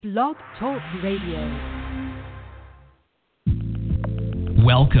Blog Talk Radio.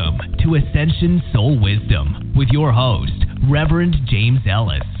 Welcome to Ascension Soul Wisdom with your host, Reverend James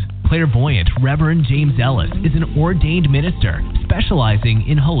Ellis. Clairvoyant Reverend James Ellis is an ordained minister specializing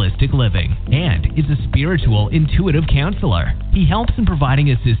in holistic living and is a spiritual intuitive counselor. He helps in providing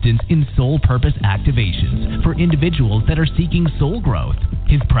assistance in soul purpose activations for individuals that are seeking soul growth.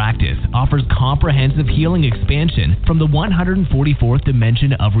 His practice offers comprehensive healing expansion from the 144th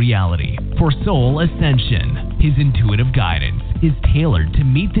dimension of reality for soul ascension. His intuitive guidance is tailored to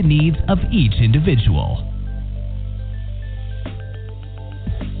meet the needs of each individual.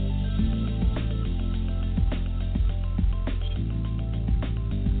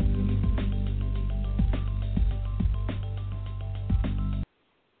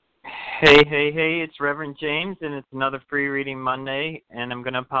 Hey, it's Reverend James, and it's another Free Reading Monday, and I'm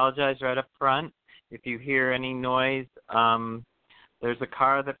going to apologize right up front. If you hear any noise, there's a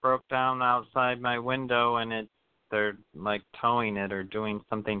car that broke down outside my window, and they're like towing it or doing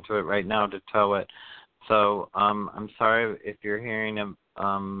something to it right now to tow it. So I'm sorry if you're hearing a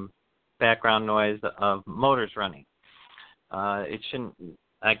background noise of motors running. It shouldn't.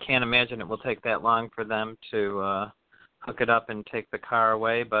 I can't imagine it will take that long for them to hook it up and take the car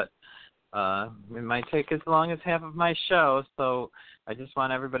away, but it might take as long as half of my show, so I just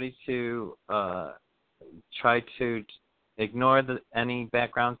want everybody to try to ignore any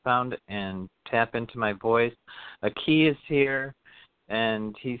background sound and tap into my voice. A key is here,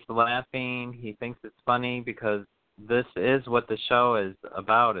 and he's laughing. He thinks it's funny because this is what the show is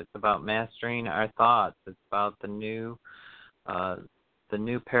about. It's about mastering our thoughts. It's about the new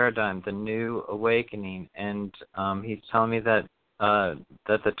paradigm, the new awakening, and he's telling me that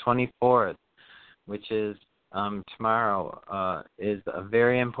the 24th, which is tomorrow, is a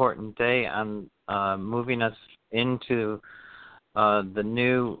very important day on moving us into the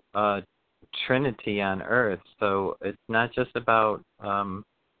new Trinity on Earth. So it's not just about,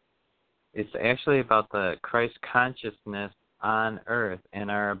 it's actually about the Christ consciousness on Earth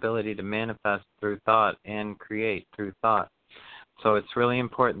and our ability to manifest through thought and create through thought. So it's really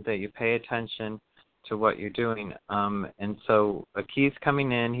important that you pay attention to what you're doing. And so a key's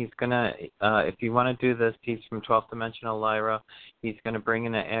coming in. He's going to, if you want to do this, he's from 12th Dimensional Lyra. He's going to bring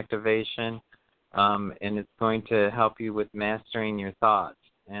in an activation, and it's going to help you with mastering your thoughts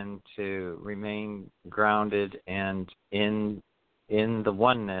and to remain grounded and in the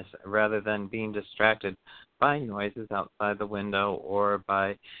oneness rather than being distracted by noises outside the window or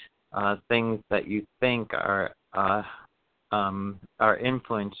by things that you think are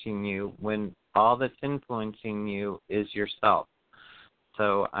influencing you when all that's influencing you is yourself.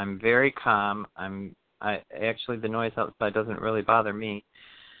 So I'm very calm. Actually, the noise outside doesn't really bother me.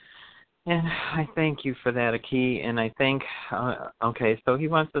 And I thank you for that, Aki. And I think, so he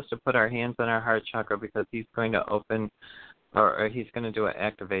wants us to put our hands on our heart chakra because he's going to open, or he's going to do an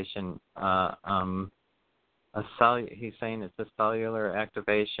activation. He's saying it's a cellular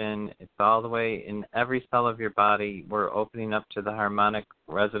activation. It's all the way in every cell of your body. We're opening up to the harmonic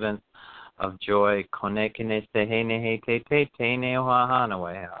resonance of joy. And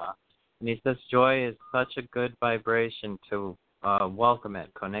he says joy is such a good vibration to welcome it.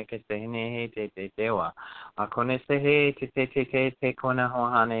 And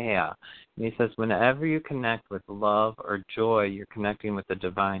he says whenever you connect with love or joy, you're connecting with the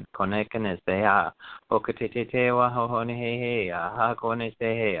divine.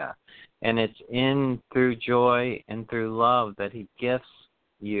 And it's through joy and through love that he gifts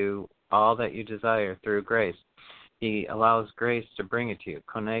you all that you desire through grace. He allows grace to bring it to you.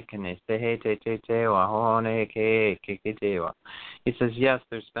 He says, yes,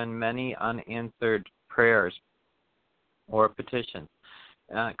 there's been many unanswered prayers or petitions.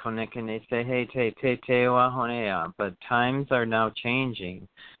 But times are now changing.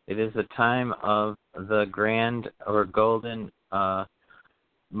 It is a time of the grand or golden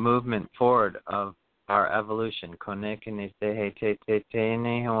movement forward of our evolution.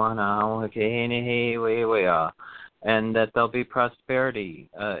 And that there'll be prosperity.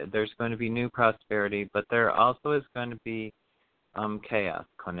 There's going to be new prosperity, but there also is going to be chaos.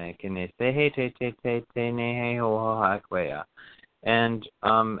 And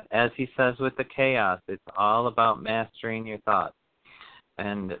as he says with the chaos, it's all about mastering your thoughts.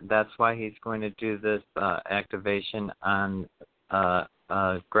 And that's why he's going to do this activation on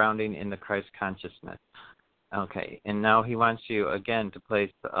grounding in the Christ consciousness. Okay, and now he wants you, again, to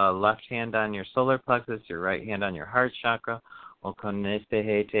place left hand on your solar plexus, your right hand on your heart chakra. And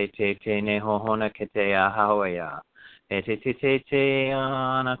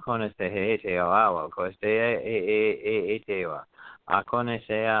Akone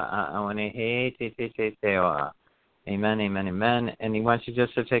sea aone he te te te te wa. Amen, amen, amen. And he wants you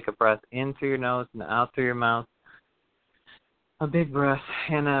just to take a breath in through your nose and out through your mouth. A big breath.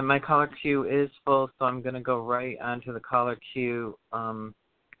 And my caller queue is full, so I'm going to go right onto the caller queue.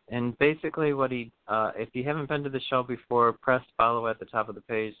 And basically what if you haven't been to the show before, press follow at the top of the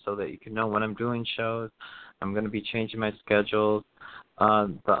page so that you can know when I'm doing shows. I'm going to be changing my schedules.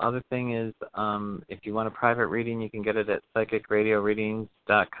 The other thing is, if you want a private reading, you can get it at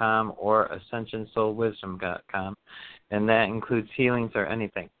psychicradioreadings.com or ascensionsoulwisdom.com, and that includes healings or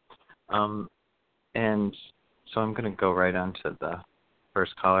anything. And so I'm going to go right on to the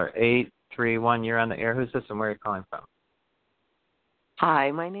first caller. 831, you're on the air. Who's this and where are you calling from?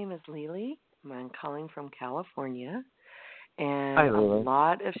 Hi, my name is Lily. I'm calling from California, and Hi, Lily. a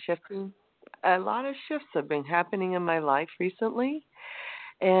lot of shifts have been happening in my life recently,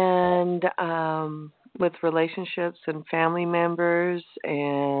 and with relationships and family members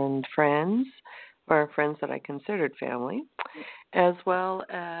and friends, or friends that I considered family, as well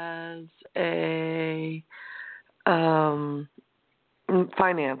as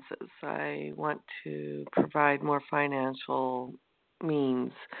finances. I want to provide more financial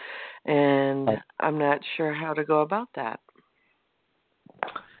means, and I'm not sure how to go about that.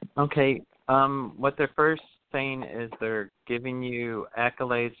 Okay. What they're first saying is they're giving you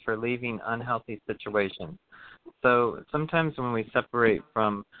accolades for leaving unhealthy situations. So sometimes when we separate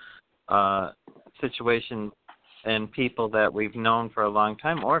from situations and people that we've known for a long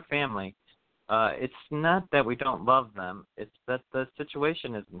time or family, it's not that we don't love them. It's that the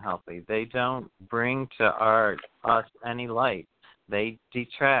situation isn't healthy. They don't bring to us any light. They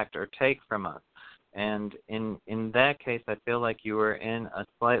detract or take from us. And in that case, I feel like you were in a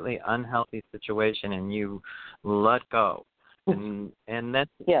slightly unhealthy situation and you let go. And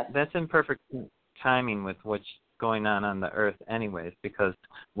that's in perfect timing with what's going on the earth anyways, because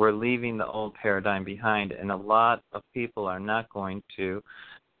we're leaving the old paradigm behind, and a lot of people are not going to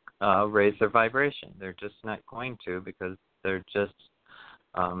raise their vibration. They're just not going to, because they're just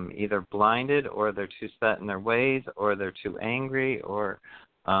either blinded, or they're too set in their ways, or they're too angry, or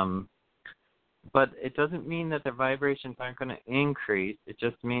but it doesn't mean that their vibrations aren't going to increase. It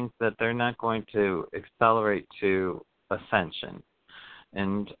just means that they're not going to accelerate to ascension.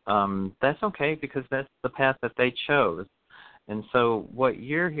 And that's okay, because that's the path that they chose. And so what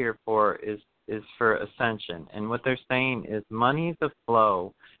you're here for is for ascension. And what they're saying is money's a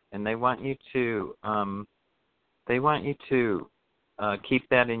flow, and they want you to keep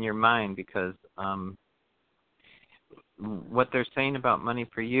that in your mind, because what they're saying about money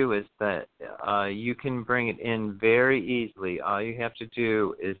for you is that you can bring it in very easily. All you have to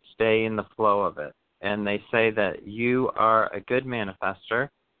do is stay in the flow of it. And they say that you are a good manifester,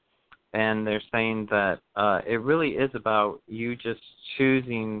 and they're saying that it really is about you just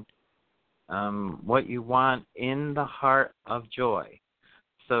choosing what you want in the heart of joy.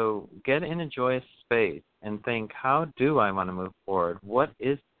 So get in a joyous space and think, how do I want to move forward? What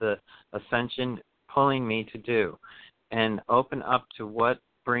is the ascension pulling me to do? And open up to what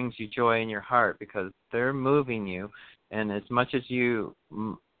brings you joy in your heart, because they're moving you. And as much as you,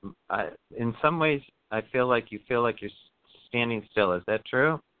 in some ways, I feel like you're standing still. Is that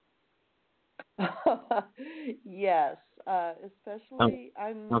true? Yes, especially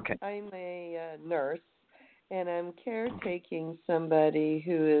I'm okay. I'm a nurse, and I'm caretaking somebody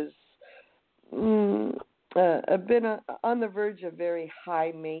who is been on the verge of very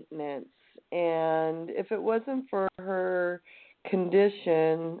high maintenance. And if it wasn't for her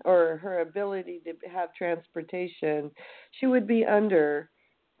condition or her ability to have transportation, she would be under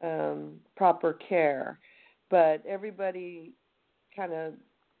proper care. But everybody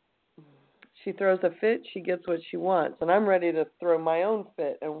she throws a fit, she gets what she wants. And I'm ready to throw my own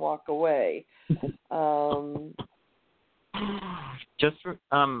fit and walk away. Just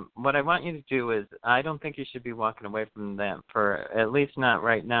what I want you to do is, I don't think you should be walking away from them, for at least not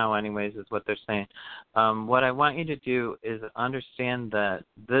right now anyways, is what they're saying. What I want you to do is understand that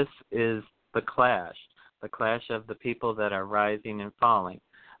this is the clash of the people that are rising and falling.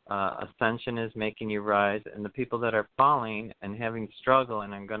 Ascension is making you rise, and the people that are falling and having struggle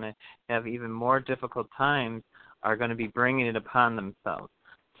and are going to have even more difficult times are going to be bringing it upon themselves.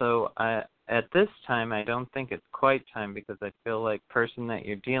 So at this time, I don't think it's quite time, because I feel like the person that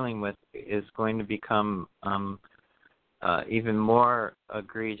you're dealing with is going to become even more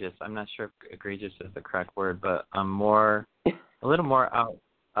egregious. I'm not sure if egregious is the correct word, but a little more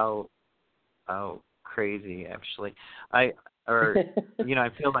out crazy, actually. I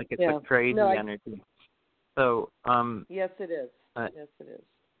feel like it's a crazy energy. So yes, it is. Yes, it is.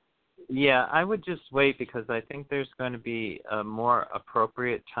 Yeah, I would just wait because I think there's going to be a more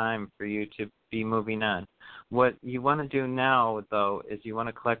appropriate time for you to be moving on. What you want to do now, though, is you want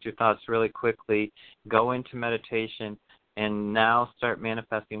to collect your thoughts really quickly, go into meditation, and now start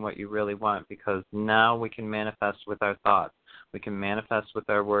manifesting what you really want, because now we can manifest with our thoughts. We can manifest with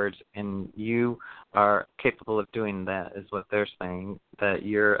our words, and you are capable of doing that, is what they're saying, that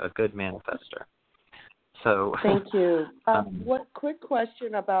you're a good manifester. So thank you. What quick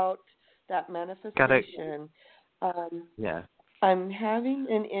question about that manifestation? Yeah. I'm having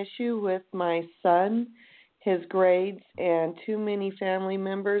an issue with my son, his grades, and too many family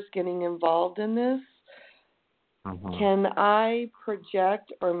members getting involved in this. Mm-hmm. Can I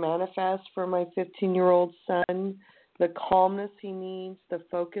project or manifest for my 15-year-old son the calmness he needs, the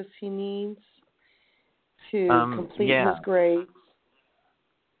focus he needs to complete his grades?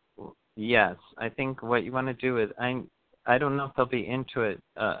 Yes. I think what you want to do is, I don't know if they'll be into it.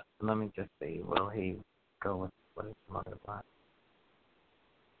 Let me just see. Will he go with what his mother wants?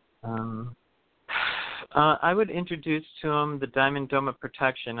 I would introduce to him the Diamond Dome of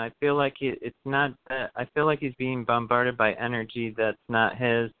Protection. I feel like it's not. I feel like he's being bombarded by energy that's not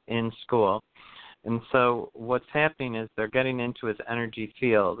his in school, and so what's happening is they're getting into his energy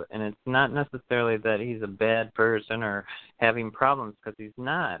field, and it's not necessarily that he's a bad person or having problems, because he's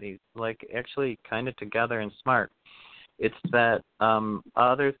not. He's like actually kind of together and smart. It's that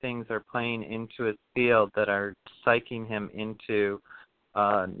other things are playing into his field that are psyching him into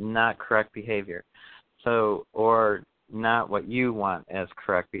not correct behavior. So, or not what you want as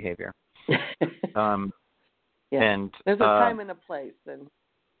correct behavior. Yeah. And there's a time and a place, and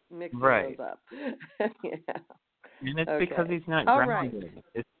mixing those up. Yeah. And it's because he's not grounded.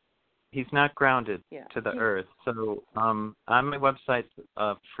 Right. He's not grounded to the earth. So on my website,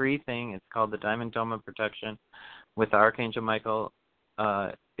 a free thing. It's called the Diamond Dome of Protection with Archangel Michael.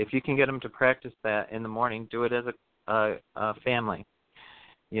 If you can get him to practice that in the morning, do it as a family.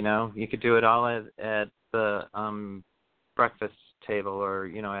 You know, you could do it all at the breakfast table, or,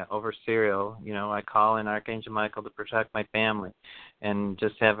 you know, over cereal. You know, I call in Archangel Michael to protect my family, and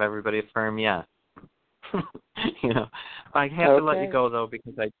just have everybody affirm yes. You know, I have to let you go, though,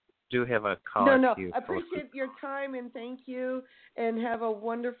 because I do have a call. No, I appreciate your time, and thank you, and have a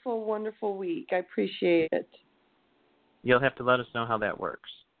wonderful, wonderful week. I appreciate it. You'll have to let us know how that works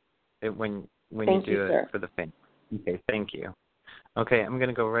when you do it for the family. Okay, thank you. Okay, I'm going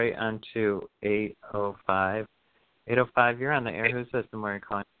to go right on to 805. 805, you're on the air. Who's this and where are you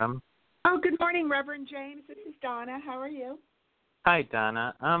calling from? Oh, good morning, Reverend James. This is Donna. How are you? Hi,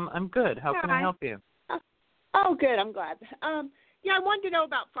 Donna. I'm good. How can I help you? Oh, good. I'm glad. I wanted to know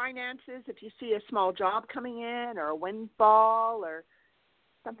about finances, if you see a small job coming in or a windfall, or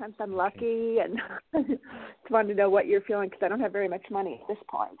sometimes I'm lucky, and just wanted to know what you're feeling, because I don't have very much money at this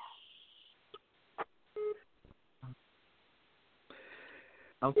point.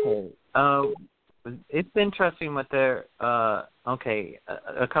 Okay. It's interesting what they're, a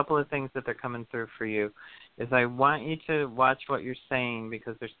couple of things that they're coming through for you is I want you to watch what you're saying,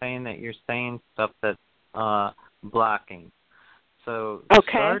 because they're saying that you're saying stuff that's blocking. So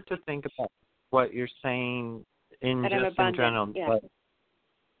start to think about what you're saying in general. Yeah. But,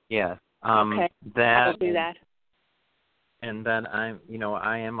 yes. That, I'll do that. And then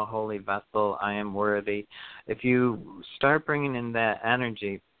I am a holy vessel. I am worthy. If you start bringing in that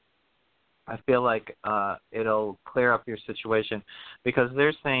energy, I feel like it'll clear up your situation, because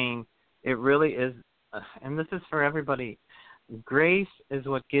they're saying it really is, and this is for everybody, grace is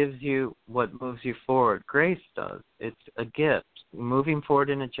what gives you what moves you forward. Grace does. It's a gift. Moving forward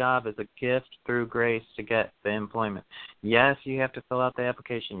in a job is a gift through grace to get the employment. Yes, you have to fill out the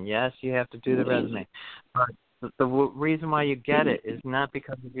application. Yes, you have to do the resume. But the reason why you get it is not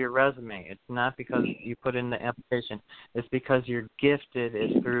because of your resume. It's not because you put in the application. It's because you're gifted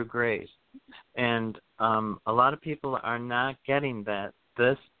is through grace. And a lot of people are not getting that.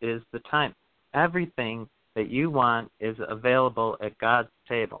 This is the time. Everything that you want is available at God's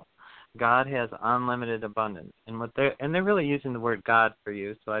table. God has unlimited abundance. And they're really using the word God for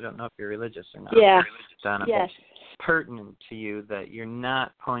you, so I don't know if you're religious or not. Yeah. Donna, yes. Pertinent to you that you're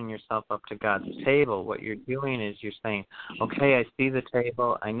not pulling yourself up to God's table. What you're doing is you're saying, okay, I see the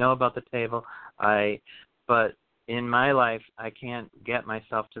table, I know about the table, but in my life I can't get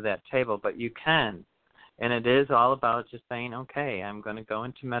myself to that table, but you can. And it is all about just saying, okay, I'm going to go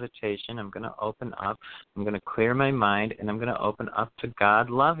into meditation, I'm going to open up, I'm going to clear my mind, and I'm going to open up to God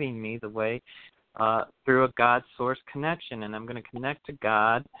loving me the way through a God source connection. And I'm going to connect to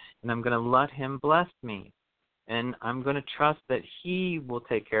God, and I'm going to let Him bless me. And I'm going to trust that He will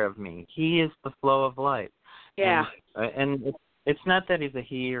take care of me. He is the flow of life. Yeah. And it's not that he's a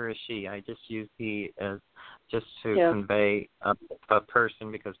he or a she. I just use he as just to Yeah. convey a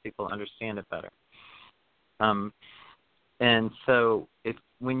person because people understand it better. And so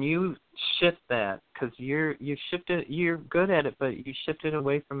when you shift that, because you're good at it, but you shifted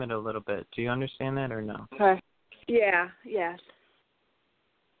away from it a little bit. Do you understand that or no? Okay. Yeah. Yes.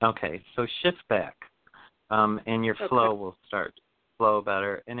 Okay, so shift back, and your flow will start to flow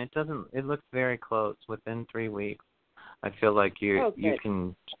better. And it looks very close. Within 3 weeks, I feel like you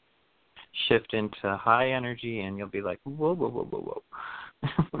can shift into high energy, and you'll be like, whoa, whoa, whoa, whoa, whoa.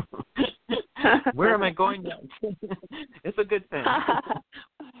 Where am I going now? It's a good thing.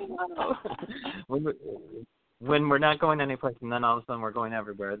 When we're not going anyplace, and then all of a sudden we're going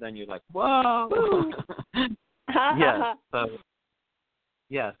everywhere, then you're like, whoa.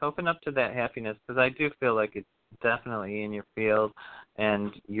 Yes, open up to that happiness, because I do feel like it's definitely in your field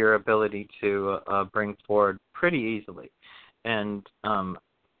and your ability to bring forward pretty easily. And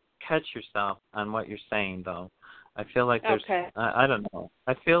catch yourself on what you're saying, though. I feel like there's, I don't know.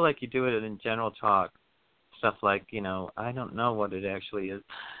 I feel like you do it in general talk, stuff like, I don't know what it actually is,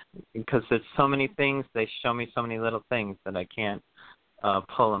 because there's so many things. They show me so many little things that I can't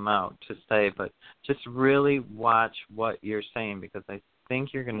pull them out to say, but just really watch what you're saying, because I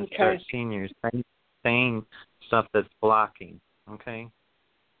think you're going to start seeing your saying stuff that's blocking, okay?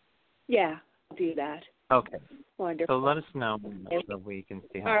 Yeah, I'll do that. Okay. Wonderful. So let us know so we can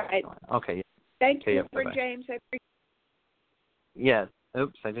see how it's going. Okay. Thank you, bye-bye. James. I appreciate it. Yes.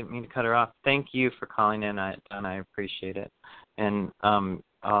 Oops, I didn't mean to cut her off. Thank you for calling in, Donna. I appreciate it. And I'm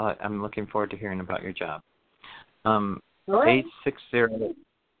looking forward to hearing about your job. 860.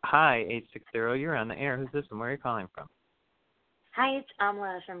 Hi, 860. You're on the air. Who's this and where are you calling from? Hi, it's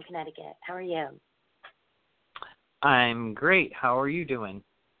Amla from Connecticut. How are you? I'm great. How are you doing?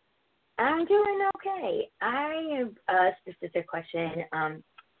 I'm doing okay. I have a specific question.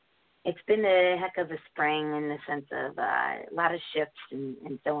 It's been a heck of a spring in the sense of a lot of shifts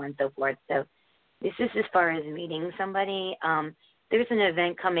and so on and so forth. So this is as far as meeting somebody. There's an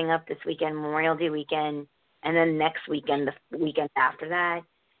event coming up this weekend, Memorial Day weekend, and then next weekend, the weekend after that.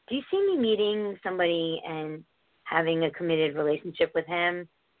 Do you see me meeting somebody and having a committed relationship with him?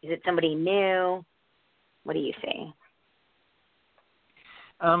 Is it somebody new? What do you see?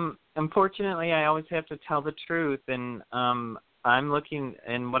 Unfortunately, I always have to tell the truth, and I'm looking,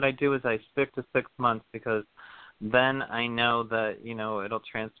 and what I do is I stick to 6 months, because then I know that, it'll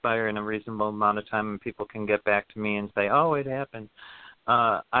transpire in a reasonable amount of time and people can get back to me and say, oh, it happened.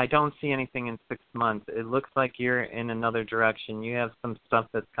 I don't see anything in 6 months. It looks like you're in another direction. You have some stuff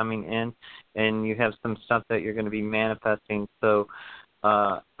that's coming in, and you have some stuff that you're going to be manifesting. So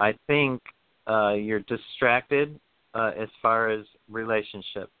I think you're distracted as far as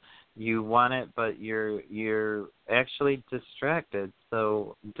relationship. You want it, but you're actually distracted.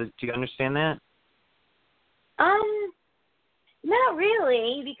 So do you understand that? Not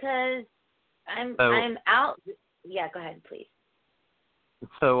really, because I'm out. Yeah, go ahead, please.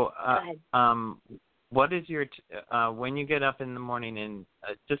 So, go ahead. What is your when you get up in the morning and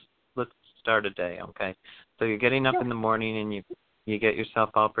just let's start a day, okay? So you're getting up in the morning and you get yourself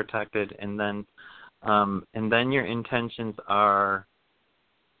all protected, and then your intentions are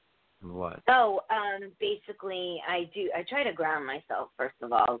what? Oh, basically, I try to ground myself first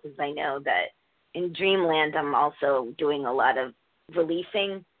of all, because I know that in Dreamland I'm also doing a lot of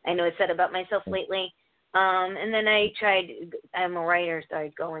releasing. I know I said about myself lately. And then I'm a writer, so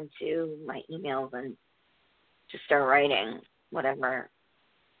I'd go into my emails and just start writing whatever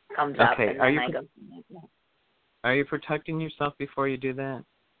comes up. And then Are you protecting yourself before you do that?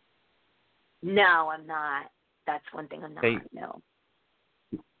 No, I'm not. That's one thing I'm not, no.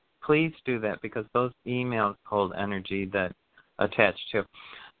 Please do that, because those emails hold energy that attach to.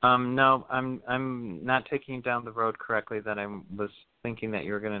 No, I'm not taking you down the road correctly that I was thinking that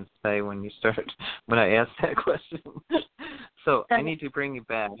you were going to say when I asked that question. So I need to bring you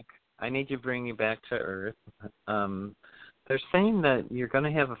back. I need to bring you back to Earth. They're saying that you're going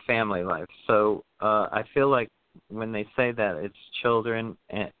to have a family life. So I feel like when they say that, it's children.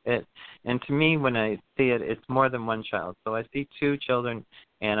 And to me, when I see it, it's more than one child. So I see 2 children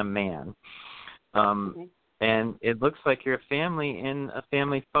and a man. Okay. And it looks like you're a family in a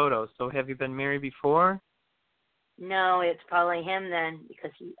family photo. So have you been married before? No, it's probably him then,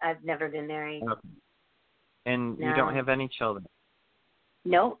 because I've never been married. Okay. And no. You don't have any children?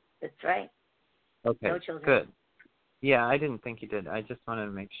 No, that's right. Okay, no children. Good. Yeah, I didn't think you did. I just wanted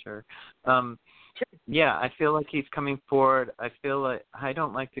to make sure. Sure. Yeah, I feel like he's coming forward. I feel like I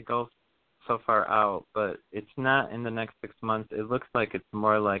don't like to go so far out, but it's not in the next 6 months. It looks like it's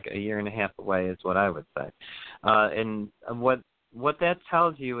more like a year and a half away is what I would say. And what what that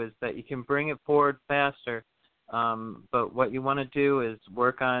tells you is that you can bring it forward faster. But what you want to do is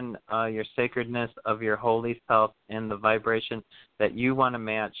work on your sacredness of your holy self and the vibration that you want to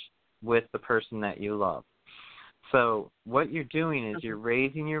match with the person that you love. So what you're doing is you're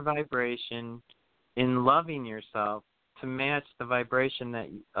raising your vibration in loving yourself to match the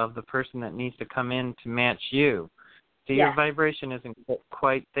vibration of the person that needs to come in to match you. So your vibration isn't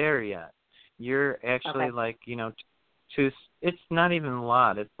quite there yet. You're actually like, it's not even a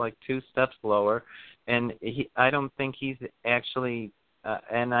lot. It's like 2 steps lower. And I don't think he's actually,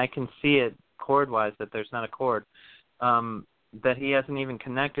 and I can see it chord-wise that there's not a chord, that he hasn't even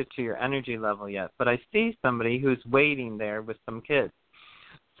connected to your energy level yet. But I see somebody who's waiting there with some kids.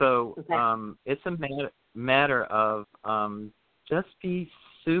 So it's a matter of just be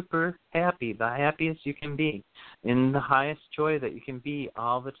super happy, the happiest you can be, in the highest joy that you can be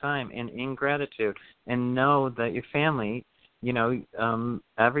all the time, and in gratitude. And know that your family,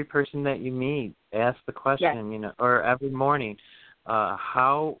 every person that you meet, ask the question, or every morning,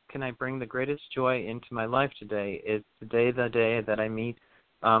 how can I bring the greatest joy into my life today? Is today the day that I meet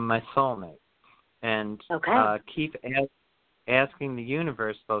my soulmate? And keep asking the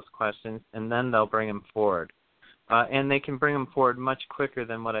universe those questions, and then they'll bring them forward. And they can bring them forward much quicker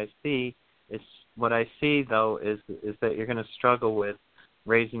than what I see. What I see, though, is that you're going to struggle with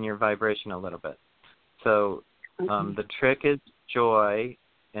raising your vibration a little bit. So the trick is joy,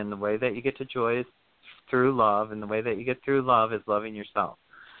 and the way that you get to joy is through love, and the way that you get through love is loving yourself.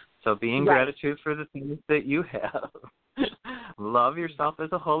 So be in gratitude for the things that you have. Love yourself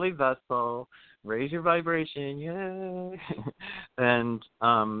as a holy vessel. Raise your vibration, yay! And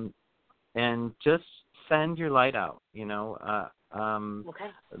just send your light out.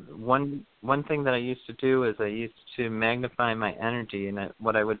 One thing that I used to do is I used to magnify my energy, and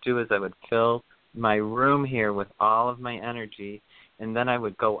what I would do is I would fill my room here with all of my energy, and then I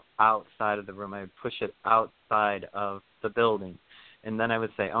would go outside of the room. I would push it outside of the building, and then I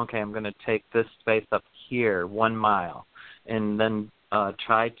would say, okay, I'm going to take this space up here 1 mile, and then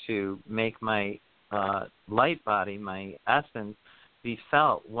try to make my light body, my essence, be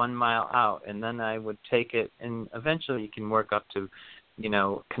felt 1 mile out, and then I would take it, and eventually you can work up to,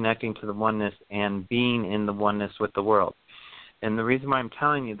 connecting to the oneness and being in the oneness with the world. And the reason why I'm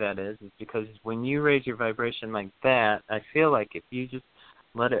telling you that is because when you raise your vibration like that, I feel like if you just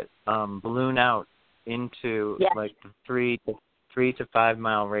let it balloon out into like the 3 to 5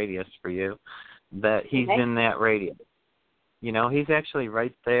 mile radius for you, that he's in that radius. He's actually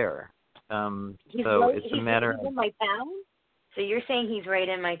right there. It's a matter of... in my town? So you're saying he's right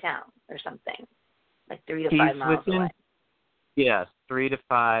in my town or something, like 3 to 5 miles away? Yes, 3 to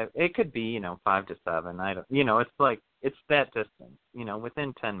 5. It could be, 5 to 7. I don't. It's like it's that distance.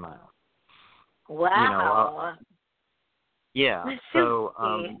 Within 10 miles. Wow. Yeah. That's so.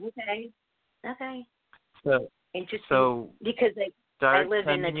 Okay. So. Interesting. So. Because I live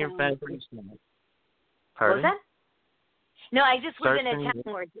in a your town. Pardon? What was that? No, I just live in a town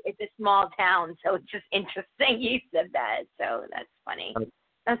where it's a small town, so it's just interesting you said that. So that's funny.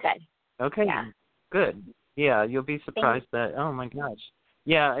 Okay. Okay. Yeah. Good. Yeah, you'll be surprised that. Oh my gosh.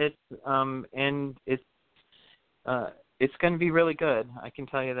 Yeah, it's and it's going to be really good. I can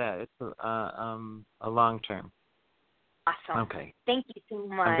tell you that. It's a long term. Awesome. Okay. Thank you so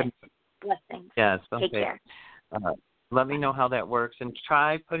much. Blessings. Yes. Okay. Take care. Let me know how that works, and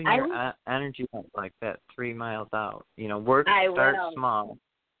try putting your energy out like that 3 miles out. Start small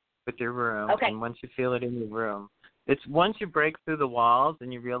with your room, and once you feel it in your room, it's once you break through the walls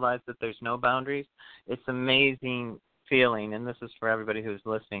and you realize that there's no boundaries, it's amazing feeling, and this is for everybody who's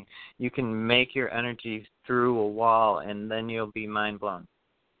listening. You can make your energy through a wall, and then you'll be mind blown.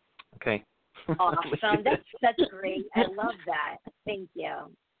 Okay. Awesome. That's great. I love that. Thank you.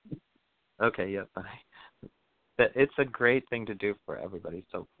 Okay. Yeah. Bye. It's a great thing to do for everybody,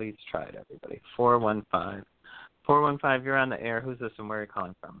 so please try it, everybody. 415, you're on the air. Who's this and where are you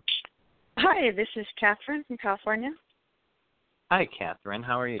calling from? Hi, this is Catherine from California. Hi, Catherine.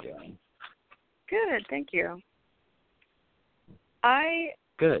 How are you doing? Good, thank you. I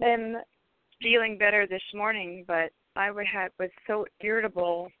am feeling better this morning, but I was so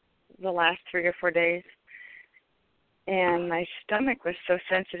irritable the last 3 or 4 days, and my stomach was so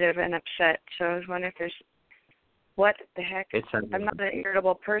sensitive and upset, so I was wondering if there's... What the heck? I'm not an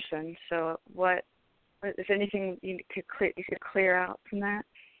irritable person, so what? Is there anything you could clear out from that?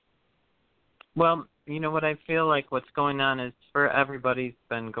 Well, what I feel like what's going on is for everybody's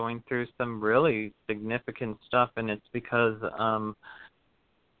been going through some really significant stuff, and it's because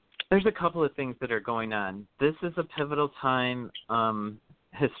there's a couple of things that are going on. This is a pivotal time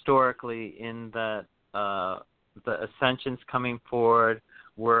historically in that the Ascension's coming forward.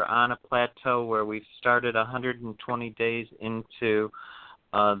 We're on a plateau where we've started 120 days into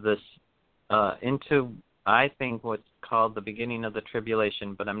into I think what's called the beginning of the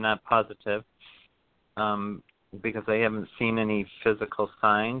tribulation, but I'm not positive because I haven't seen any physical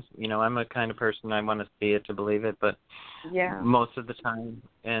signs. You know, I'm a kind of person, I want to see it to believe it, but most of the time,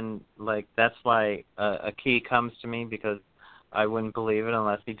 and like that's why a key comes to me, because I wouldn't believe it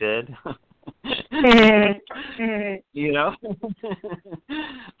unless he did. You know?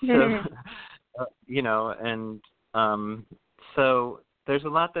 So, you know, and so there's a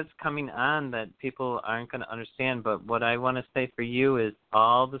lot that's coming on that people aren't going to understand, but what I want to say for you is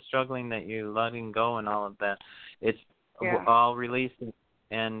all the struggling that you're letting go and all of that, it's all releasing.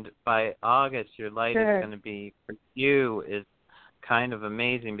 And by August, your light is going to be, for you, is kind of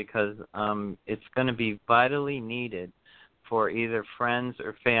amazing, because it's going to be vitally needed for either friends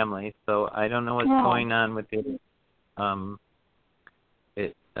or family. So I don't know what's going on with your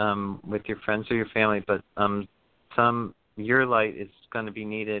with your friends or your family, but your light is going to be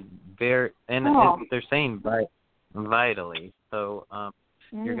needed they're saying vitally. So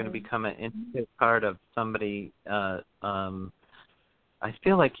you're going to become an intimate part of somebody. I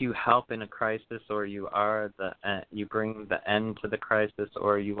feel like you help in a crisis, or you are you bring the end to the crisis,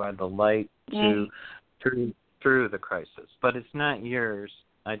 or you are the light through the crisis. But it's not yours.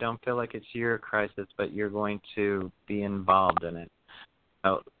 I don't feel like it's your crisis, but you're going to be involved in it.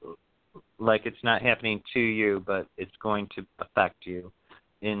 Like it's not happening to you, but it's going to affect you,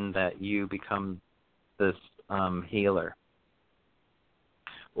 in that you become this healer,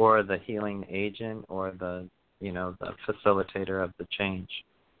 or the healing agent, or the facilitator of the change.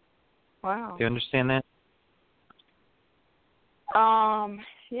 Wow. Do you understand that?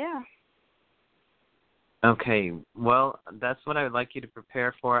 Yeah. Okay. Well, that's what I would like you to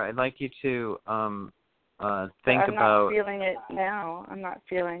prepare for. I'd like you to think I'm about. not feeling it now. I'm not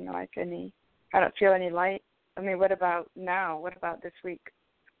feeling like I don't feel any light. I mean, what about now? What about this week?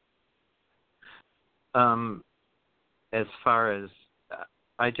 As far as,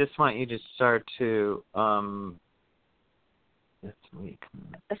 I just want you to start to, this week.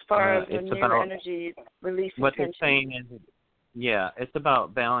 As far as the it's new about, energy releasing what tension. they're saying is, it's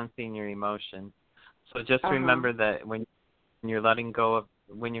about balancing your emotions. So just remember that when you're letting go of,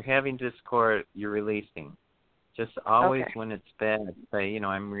 when you're having discord, you're releasing. Just always when it's bad, say,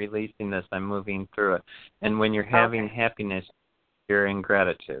 I'm releasing this, I'm moving through it. And when you're having happiness, you're in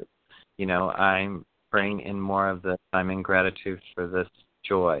gratitude. I'm bringing in more of this, I'm in gratitude for this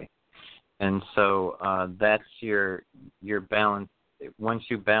joy. And so that's your balance. Once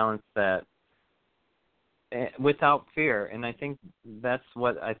you balance that without fear, and I think that's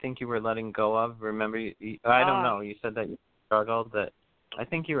what I think you were letting go of. Remember, I don't know, you said that you struggled, that I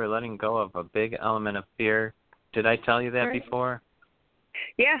think you were letting go of a big element of fear. Did I tell you that before?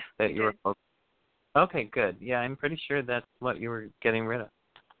 Yeah. That you were. Okay, good. Yeah, I'm pretty sure that's what you were getting rid of.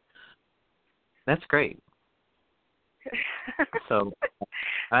 That's great. So,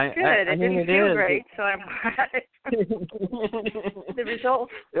 I mean, it didn't feel great, so I'm glad. The result.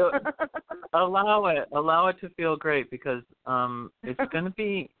 Allow it to feel great, because it's going to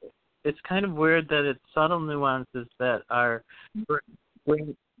be. It's kind of weird that it's subtle nuances that are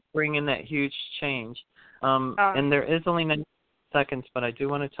bringing that huge change. And there is only 9 seconds, but I do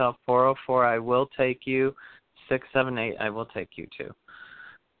want to tell 404 I will take you. 678 I will take you too.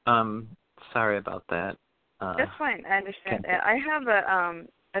 Sorry about that. That's fine. I understand that. I have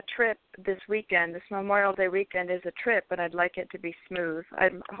a trip this weekend. This Memorial Day weekend is a trip, but I'd like it to be smooth.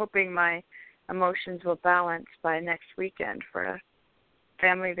 I'm hoping my emotions will balance by next weekend for a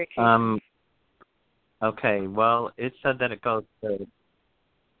family vacation. Okay. Well, it said that it goes through.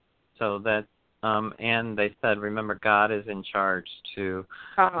 So that, and they said, remember, God is in charge to,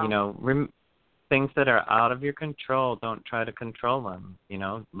 things that are out of your control, don't try to control them.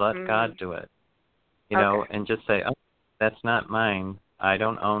 Let God do it. And just say, oh, that's not mine. I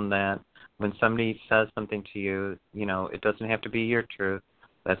don't own that. When somebody says something to you, it doesn't have to be your truth.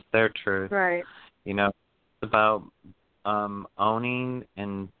 That's their truth. Right. It's about owning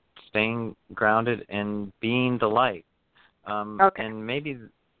and staying grounded and being the light. And maybe,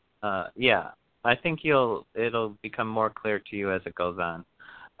 I think it'll become more clear to you as it goes on,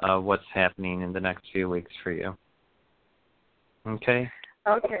 what's happening in the next few weeks for you. Okay?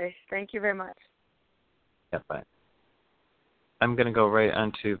 Okay. Thank you very much. Yeah, bye. I'm going to go right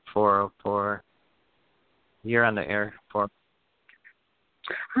on to 404. You're on the air, 4.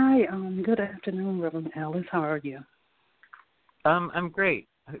 Hi, good afternoon, Reverend Ellis. How are you? I'm great.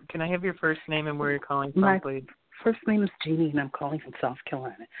 Can I have your first name and where you're calling from, please? first name is Jeannie, and I'm calling from South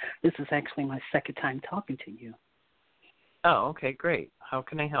Carolina. This is actually my second time talking to you. Oh, okay, great. How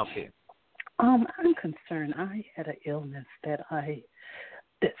can I help you? I'm concerned. I had an illness that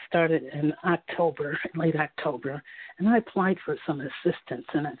started in October, late October, and I applied for some assistance,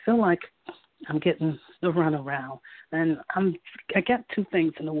 and I feel like I'm getting the runaround. And I got two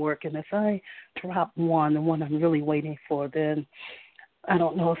things in the work, and if I drop one, the one I'm really waiting for, then I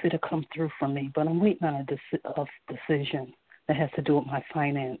don't know if it'll come through for me, but I'm waiting on a decision that has to do with my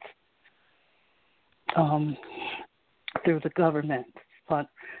finance through the government. But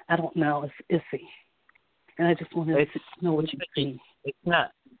I don't know. It's iffy. And I just wanted to know what you think. It's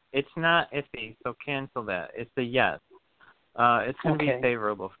not iffy, so cancel that. It's a yes. It's going to be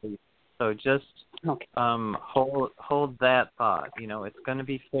favorable for you. So just hold that thought. You know, it's going to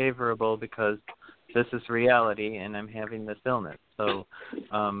be favorable because this is reality, and I'm having this illness. So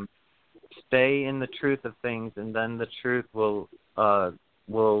stay in the truth of things, and then the truth will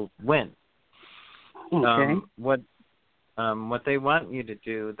win. Okay. What they want you to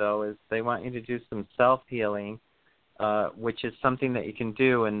do, though, is they want you to do some self-healing, which is something that you can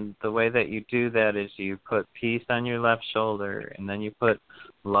do. And the way that you do that is you put peace on your left shoulder, and then you put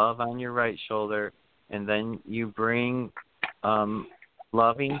love on your right shoulder, and then you bring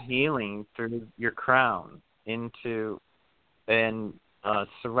loving healing through your crown into and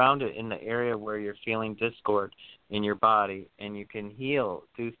surround it in the area where you're feeling discord in your body, and you can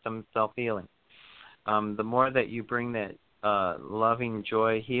do some self-healing. The more that you bring that loving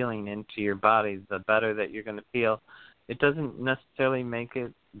joy healing into your body, the better that you're going to feel. It doesn't necessarily make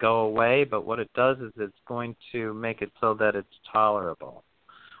it go away, but what it does is it's going to make it so that it's tolerable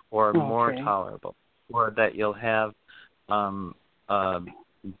or more tolerable, or that you'll have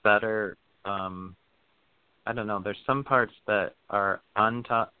better, I don't know, there's some parts that are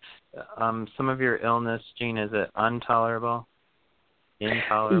some of your illness, Jean, is it intolerable? Yes.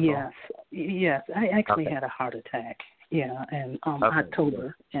 I actually had a heart attack, in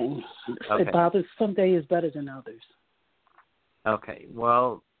October, and it bothers. Some days better than others. Okay,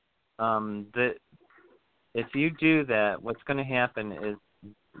 well, if you do that, what's going to happen is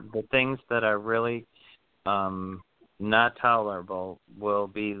the things that are really not tolerable will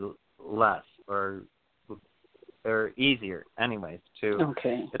be less or easier, anyways.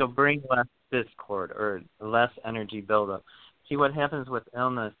 It'll bring less discord or less energy buildup. See, what happens with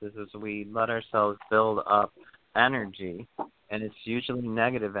illness is we let ourselves build up energy, and it's usually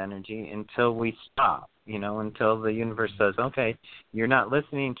negative energy until we stop, until the universe says, okay, you're not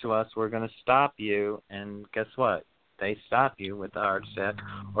listening to us, we're going to stop you. And guess what? They stop you with a heart attack,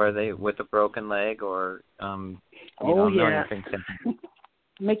 or with a broken leg, or,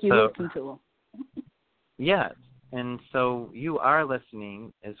 make you listen to them. Yes. And so you are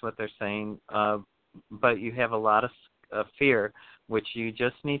listening, is what they're saying, but you have a lot of fear, which you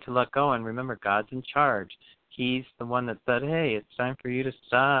just need to let go. And remember, God's in charge. He's the one that said, hey, it's time for you to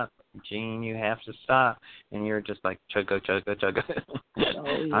stop. Jean, you have to stop. And you're just like, chugga, chugga, chugga.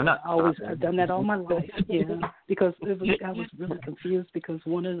 I've done that all my life, because I was really confused, because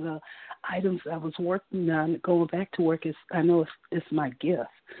one of the items I was working on going back to work is, I know it's my gift,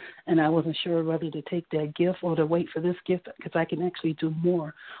 and I wasn't sure whether to take that gift or to wait for this gift, because I can actually do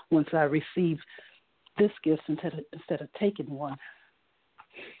more once I receive this gift instead of taking one.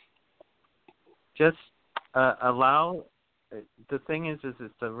 Just allow. The thing is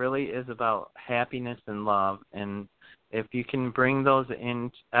it really is about happiness and love, and if you can bring those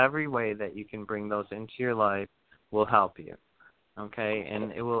in, every way that you can bring those into your life will help you, okay?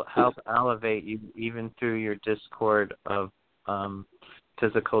 And it will help elevate you even through your discord of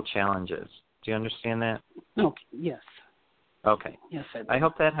physical challenges. Do you understand that? Okay. Yes. Okay. Yes, I do. I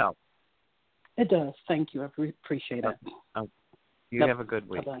hope that helps. It does. Thank you. I appreciate it. You have a good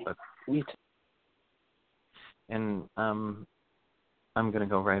week. Bye-bye. You too. And I'm going to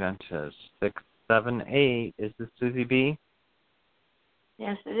go right on to 678. Is this Susie B?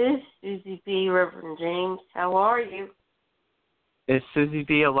 Yes, it is Susie B, Reverend James. How are you? Is Susie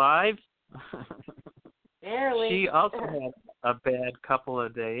B alive? Barely. She also had a bad couple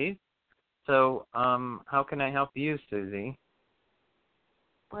of days. So how can I help you, Susie?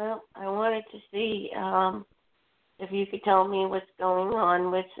 Well, I wanted to see if you could tell me what's going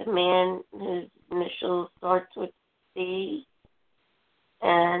on with the man whose initial starts with C,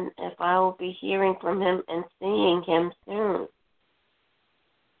 and if I will be hearing from him and seeing him soon.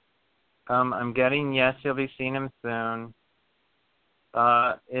 I'm getting, yes, you'll be seeing him soon.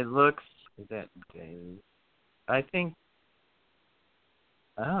 It looks, I think,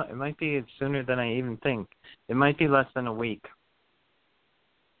 it might be sooner than I even think. It might be less than a week.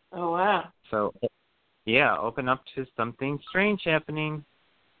 Oh, wow. So, open up to something strange happening.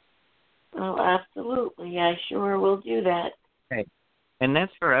 Oh, absolutely. I sure will do that. Okay. And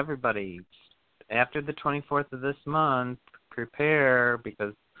that's for everybody. After the 24th of this month, prepare,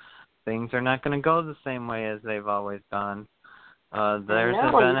 because things are not going to go the same way as they've always gone. There's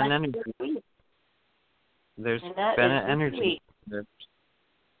been an energy. There's been an energy.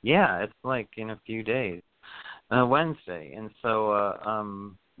 Yeah, it's like in a few days, Wednesday, and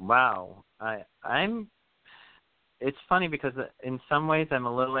so wow, I'm. It's funny because in some ways I'm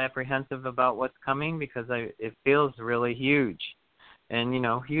a little apprehensive about what's coming because it feels really huge, and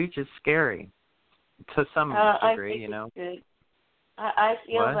huge is scary to some degree. I think it's good. I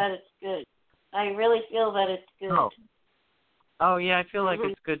feel that it's good. I really feel that it's good. Oh yeah, I feel like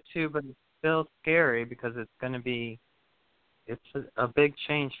it's good too, but it's still scary because it's going to be. It's a big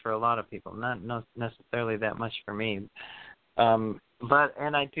change for a lot of people, not necessarily that much for me. But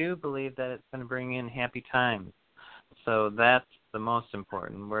I do believe that it's going to bring in happy times. So that's the most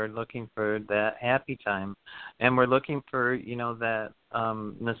important. We're looking for that happy time, and we're looking for that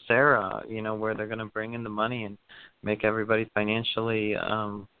Nasera, where they're going to bring in the money and make everybody financially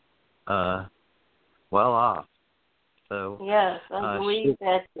well off. So yes, I believe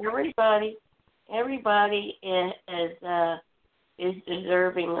that everybody is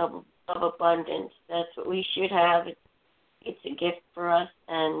deserving of abundance. That's what we should have. It's a gift for us,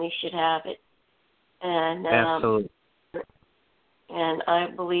 and we should have it. And absolutely. And I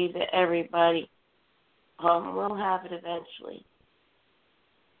believe that everybody will have it eventually.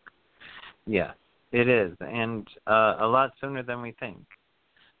 Yeah, it is, and a lot sooner than we think.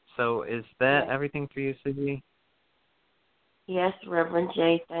 So is that everything for you, Susie? Yes, Reverend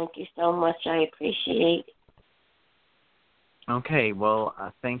J. Thank you so much. I appreciate it. Okay, well,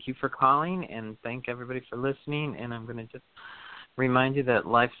 thank you for calling, and thank everybody for listening. And I'm going to just remind you that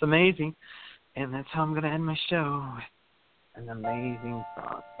life's amazing, and that's how I'm going to end my show. An amazing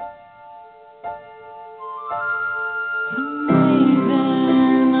song.